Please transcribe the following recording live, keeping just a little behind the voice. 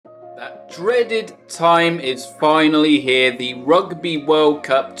That dreaded time is finally here, the Rugby World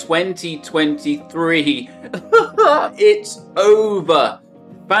Cup 2023. It's over.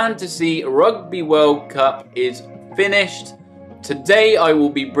 Fantasy Rugby World Cup is finished. Today I will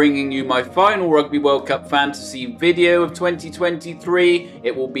be bringing you my final Rugby World Cup fantasy video of 2023.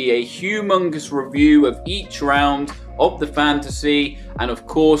 It will be a humongous review of each round of the fantasy and of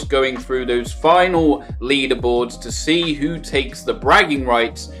course going through those final leaderboards to see who takes the bragging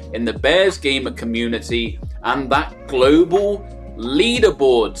rights in the Bears Gamer community and that global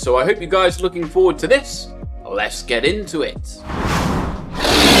leaderboard. So I hope you guys are looking forward to this. Let's get into it.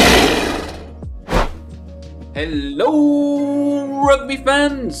 Hello rugby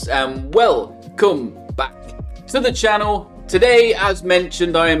fans and welcome back to the channel. Today, as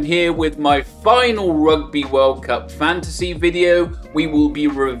mentioned, I am here with my final Rugby World Cup fantasy video. We will be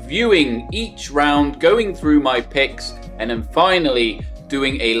reviewing each round, going through my picks, and then finally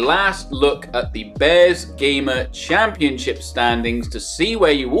doing a last look at the Bears Gamer Championship standings to see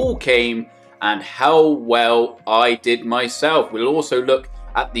where you all came and how well I did myself. We'll also look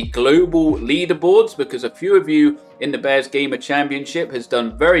at the global leaderboards because a few of you in the Bears Gamer Championship has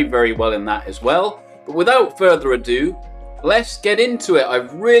done very, very well in that as well. But without further ado, let's get into it.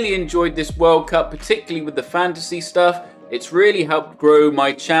 I've really enjoyed this World Cup, particularly with the fantasy stuff. It's really helped grow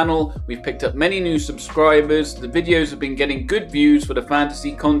my channel. We've picked up many new subscribers. The videos have been getting good views for the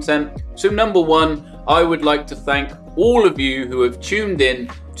fantasy content. So number one, I would like to thank all of you who have tuned in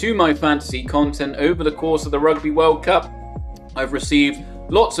to my fantasy content over the course of the Rugby World Cup. I've received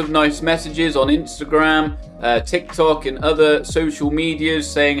lots of nice messages on Instagram, TikTok and other social medias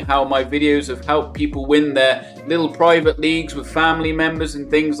saying how my videos have helped people win their little private leagues with family members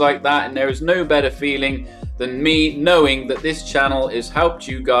and things like that. And there is no better feeling than me knowing that this channel has helped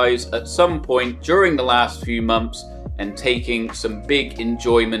you guys at some point during the last few months and taking some big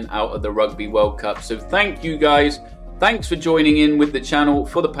enjoyment out of the Rugby World Cup. So thank you guys. Thanks for joining in with the channel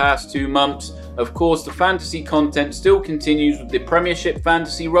for the past 2 months. Of course, the fantasy content still continues with the Premiership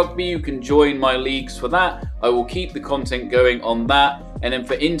Fantasy Rugby. You can join my leagues for that. I will keep the content going on that. And then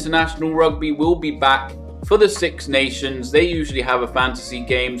for International Rugby, we'll be back for the Six Nations. They usually have a fantasy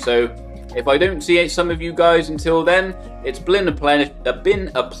game. So if I don't see some of you guys until then, it's been a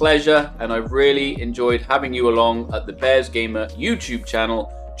pleasure. And I've really enjoyed having you along at the Bears Gamer YouTube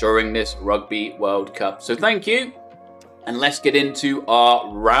channel during this Rugby World Cup. So thank you. And let's get into our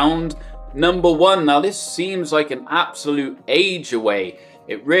round number one. Now this seems like an absolute age away.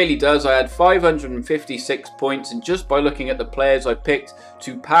 It really does. I had 556 points, and just by looking at the players I picked,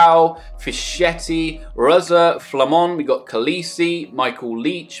 Tupou, Fischetti, Ruzza, Flamon, we got Khaleesi, Michael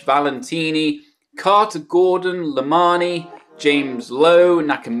Leach, Valentini, Carter Gordon, Lamani, James Lowe,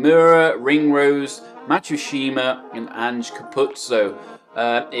 Nakamura, Ringrose, Matsushima and Ange Capuzzo.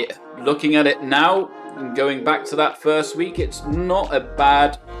 Looking at it now and going back to that first week, it's not a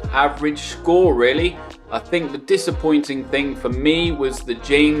bad average score really. I think the disappointing thing for me was the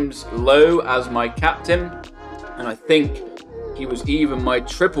James Lowe as my captain, and I think he was even my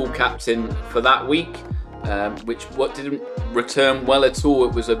triple captain for that week, which didn't return well at all.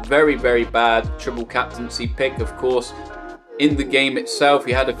 It was a very, very bad triple captaincy pick. Of course, in the game itself,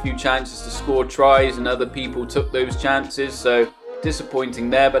 he had a few chances to score tries and other people took those chances, so disappointing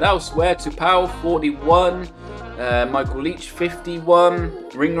there. But elsewhere, Tupou 41, Michael Leach 51,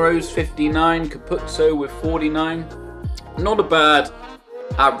 Ringrose 59, Capuzzo with 49. Not a bad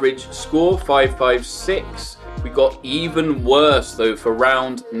average score, 556. We got even worse though for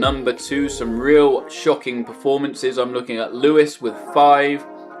round number two. Some real shocking performances. I'm looking at Lewis with 5,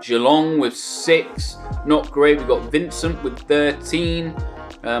 Geelong with 6. Not great. We got Vincent with 13.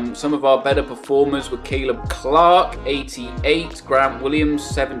 Some of our better performers were Caleb Clark, 88, Grant Williams,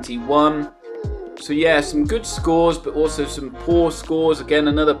 71. So yeah, some good scores, but also some poor scores. Again,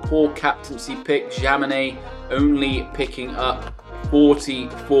 another poor captaincy pick. Jaminet only picking up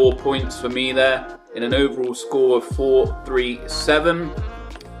 44 points for me there in an overall score of 437.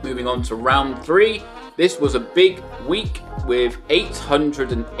 Moving on to round three. This was a big week with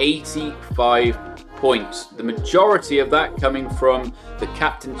 885 points. The majority of that coming from the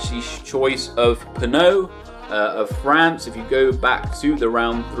captaincy choice of Pinot of France. If you go back to the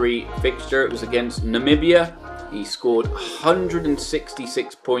round three fixture, it was against Namibia. He scored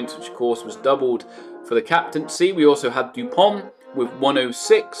 166 points, which of course was doubled for the captaincy. We also had Dupont with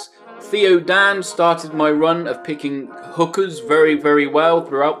 106. Theo Dan started my run of picking hookers very, very well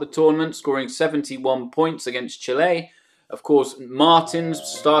throughout the tournament, scoring 71 points against Chile. Of course, Martins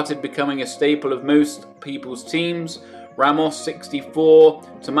started becoming a staple of most people's teams. Ramos 64,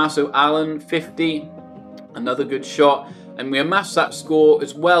 Tommaso Allen 50, another good shot. And we amassed that score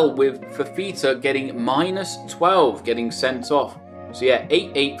as well with Fafita getting -12, getting sent off. So yeah,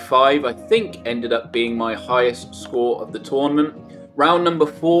 885 I think ended up being my highest score of the tournament. Round number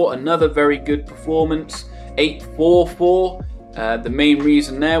 4, another very good performance, 844. The main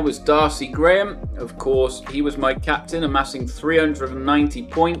reason there was Darcy Graham. Of course, he was my captain, amassing 390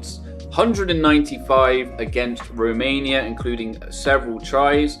 points, 195 against Romania, including several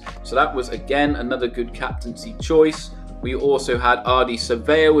tries. So that was again another good captaincy choice. We also had Ardi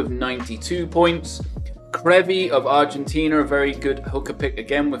Surveyor with 92 points. Crevi of Argentina, a very good hooker pick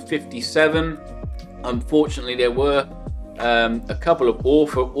again with 57. Unfortunately, there were a couple of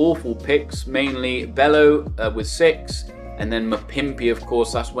awful picks, mainly Bello with 6. And then Mapimpi, of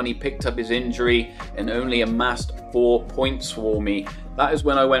course, that's when he picked up his injury and only amassed 4 points for me. That is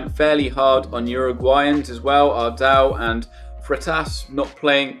when I went fairly hard on Uruguayans as well. Ardao and Freitas not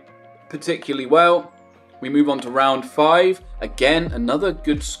playing particularly well. We move on to round 5. Again, another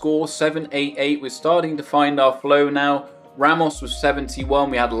good score, 788. We're starting to find our flow now. Ramos was 71.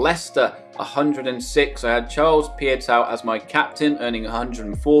 We had Leicester 106. I had Charles Pietau as my captain, earning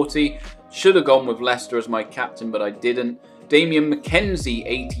 140. Should have gone with Leicester as my captain, but I didn't. Damien McKenzie,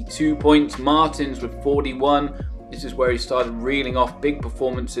 82 points. Martins with 41. This is where he started reeling off big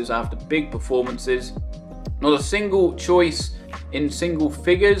performances after big performances. Not a single choice in single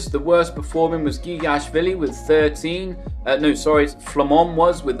figures. The worst performing was Gigashvili with 13. Flamon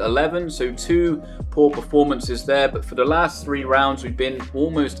was with 11. So 2 poor performances there. But for the last 3 rounds, we've been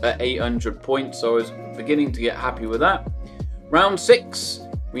almost at 800 points. So I was beginning to get happy with that. Round 6,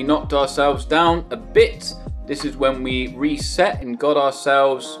 we knocked ourselves down a bit. This is when we reset and got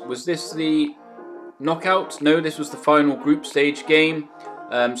ourselves... Was this the knockout? No, this was the final group stage game.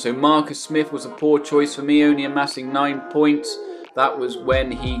 So Marcus Smith was a poor choice for me, only amassing 9 points. That was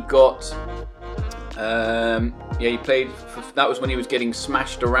when he got... he played... That was when he was getting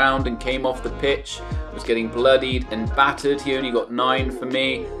smashed around and came off the pitch. Was getting bloodied and battered. He only got 9 for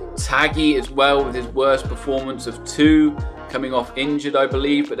me. Taggy as well with his worst performance of 2. Coming off injured, I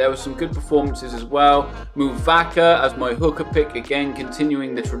believe, but there were some good performances as well. Muvaka as my hooker pick, again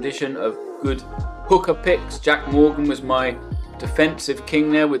continuing the tradition of good hooker picks. Jack Morgan was my defensive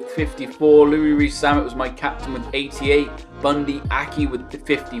king there with 54. Louis Rees-Zammit was my captain with 88. Bundy Aki with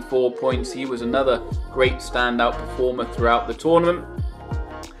 54 points. He was another great standout performer throughout the tournament.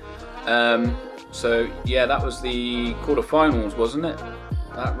 So yeah, that was the quarterfinals, wasn't it?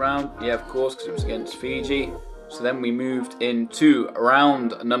 That round, yeah, of course, because it was against Fiji. So then we moved into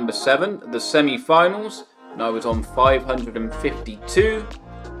round number 7, the semi-finals, and I was on 552.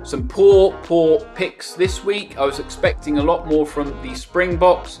 Some poor picks this week. I was expecting a lot more from the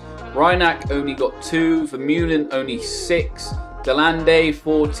Springboks. Reinach only got 2, Vermeulen only 6, Delande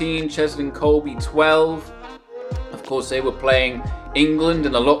 14, Cheslin Colby 12. Of course, they were playing England,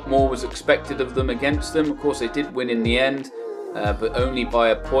 and a lot more was expected of them against them. Of course, they did win in the end, but only by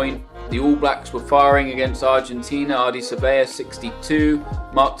a point. The All Blacks were firing against Argentina. Ardi Surveyor 62,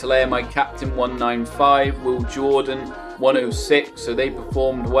 Mark Talea, my captain, 195, Will Jordan 106, so they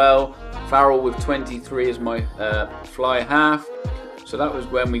performed well. Farrell with 23 as my fly half. So that was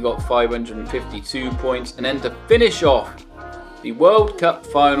when we got 552 points. And then to finish off the World Cup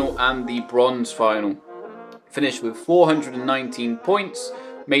final and the bronze final, finished with 419 points.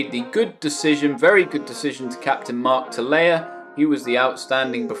 Made the good decision, very good decision, to captain Mark Talea. He was the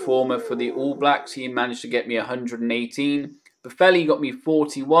outstanding performer for the All Blacks. He managed to get me 118. Buffelli got me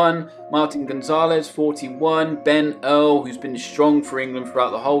 41. Martin Gonzalez 41. Ben Earl, who's been strong for England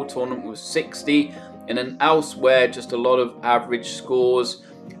throughout the whole tournament, was 60. And then elsewhere, just a lot of average scores.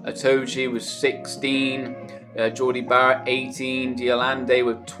 Atoji was 16. Jordi Barrett 18. Dialande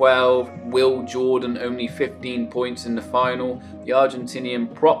with 12. Will Jordan only 15 points in the final. The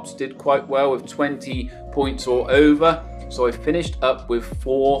Argentinian props did quite well with 20 points or over. So I finished up with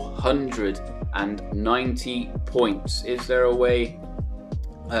 490 points. Is there a way?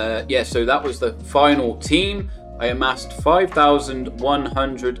 Yeah, so that was the final team. I amassed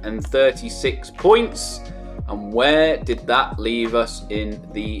 5,136 points. And where did that leave us in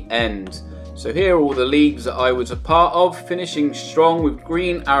the end? So here are all the leagues that I was a part of, finishing strong with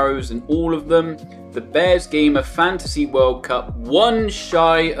green arrows in all of them. The Bears Gamer Fantasy World Cup, 1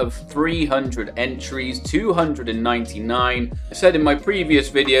 shy of 300 entries, 299. I said in my previous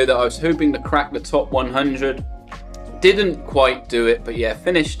video that I was hoping to crack the top 100. Didn't quite do it, but yeah,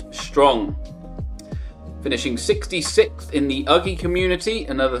 finished strong. Finishing 66th in the Uggy community,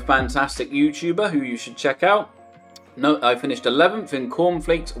 another fantastic YouTuber who you should check out. No, I finished 11th in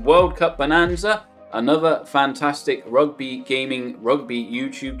Cornflakes World Cup Bonanza, another fantastic rugby gaming rugby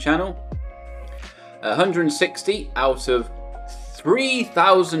YouTube channel. 160 out of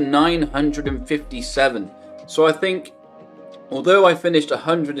 3,957. So I think, although I finished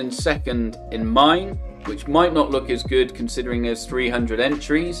 102nd in mine, which might not look as good considering there's 300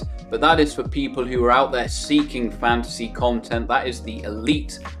 entries, but that is for people who are out there seeking fantasy content. That is the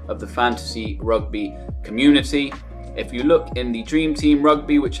elite of the fantasy rugby community. If you look in the Dream Team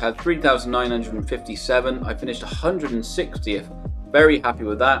Rugby, which had 3,957, I finished 160th. Very happy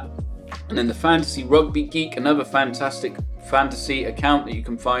with that. And then the Fantasy Rugby Geek, another fantastic fantasy account that you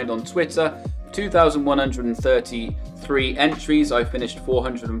can find on Twitter, 2,133 entries. I finished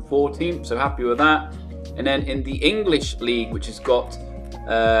 414, so happy with that. And then in the English League, which has got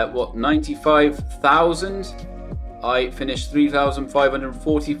 95,000, I finished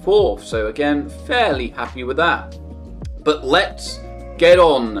 3,544. So again, fairly happy with that. But let's get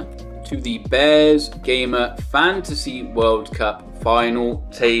on to the Bears Gamer Fantasy World Cup final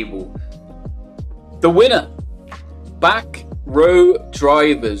table. The winner, Back Row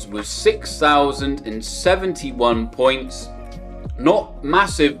Drivers, with 6,071 points. Not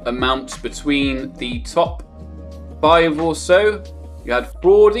massive amounts between the top 5 or so. You had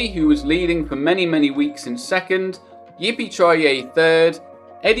Fraudy, who was leading for many, many weeks in second. Yippee-Try-Yay third.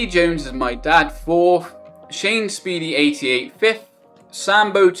 Eddie Jones is my dad fourth. Shane Speedy 88 fifth.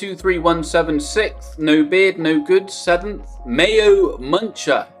 Sambo 2317 sixth. No Beard No Good 7th. Mayo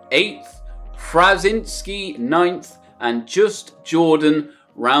Muncher 8th. Frazinski 9th. And Just Jordan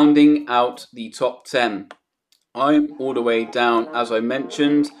rounding out the top 10. I'm all the way down, as I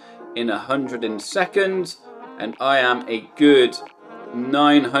mentioned, in 102nd, and I am a good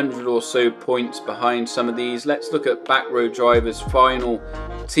 900 or so points behind some of these. Let's look at Back Row Drivers' final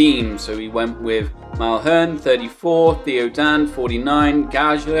team. So we went with Malhern 34, Theo Dan 49,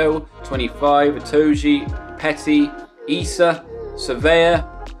 Gajo 25, Itoji, Petty, Issa, Surveyor,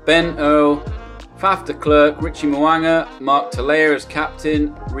 Ben Earl, Faf de Klerk, Richie Mwanga, Mark Talea as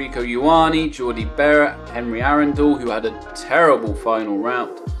captain, Rico Ioane, Geordie Barrett, Henry Arundel, who had a terrible final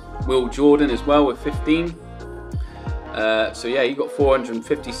round, Will Jordan as well with 15. So yeah, you got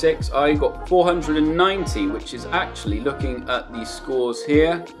 456. I got 490, which is actually, looking at the scores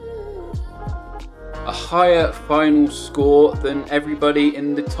here, a higher final score than everybody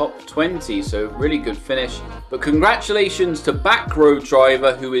in the top 20. So really good finish. But congratulations to Back Row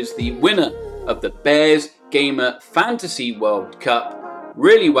Driver, who is the winner of the Bears Gamer Fantasy World Cup.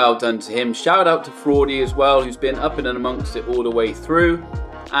 Really well done to him. Shout out to Fraudy as well, who's been up and amongst it all the way through.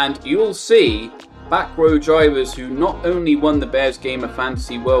 And you'll see Back Row Drivers, who not only won the Bears Gamer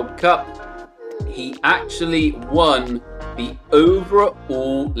Fantasy World Cup, he actually won the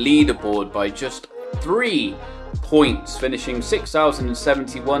overall leaderboard by just 3 points, finishing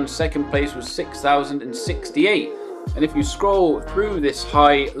 6,071. Second place was 6,068. And if you scroll through this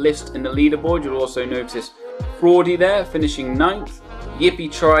high list in the leaderboard, you'll also notice Fraudy there, finishing 9th.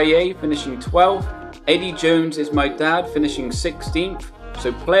 Yippee-Try-Yay, finishing 12th. Eddie Jones is my dad, finishing 16th.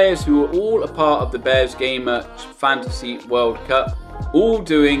 So players who are all a part of the Bears Gamer Fantasy World Cup, all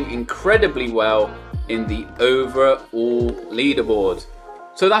doing incredibly well in the overall leaderboard.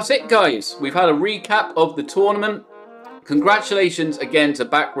 So that's it, guys. We've had a recap of the tournament. Congratulations again to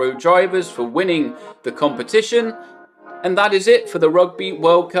Back Row Drivers for winning the competition. And that is it for the Rugby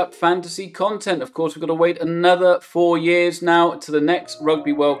World Cup fantasy content. Of course, we've got to wait another 4 years now to the next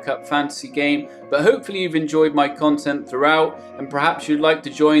Rugby World Cup fantasy game. But hopefully you've enjoyed my content throughout, and perhaps you'd like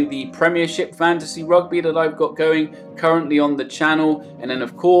to join the Premiership Fantasy Rugby that I've got going currently on the channel. And then,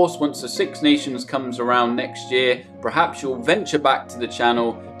 of course, once the Six Nations comes around next year, perhaps you'll venture back to the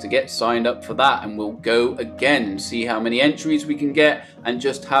channel to get signed up for that, and we'll go again and see how many entries we can get and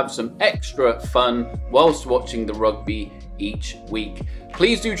just have some extra fun whilst watching the rugby each week.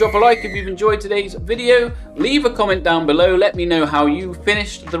 Please do drop a like if you've enjoyed today's video. Leave a comment down below. Let me know how you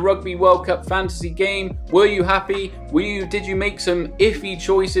finished the Rugby World Cup fantasy game. Were you happy? Did you make some iffy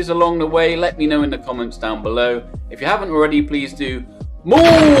choices along the way? Let me know in the comments down below. If you haven't already, please do more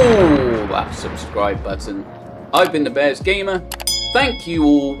that subscribe button. I've been the Bears Gamer. Thank you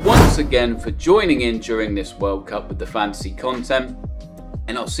all once again for joining in during this World Cup with the fantasy content,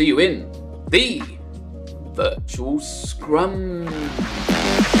 and I'll see you in the virtual scrum.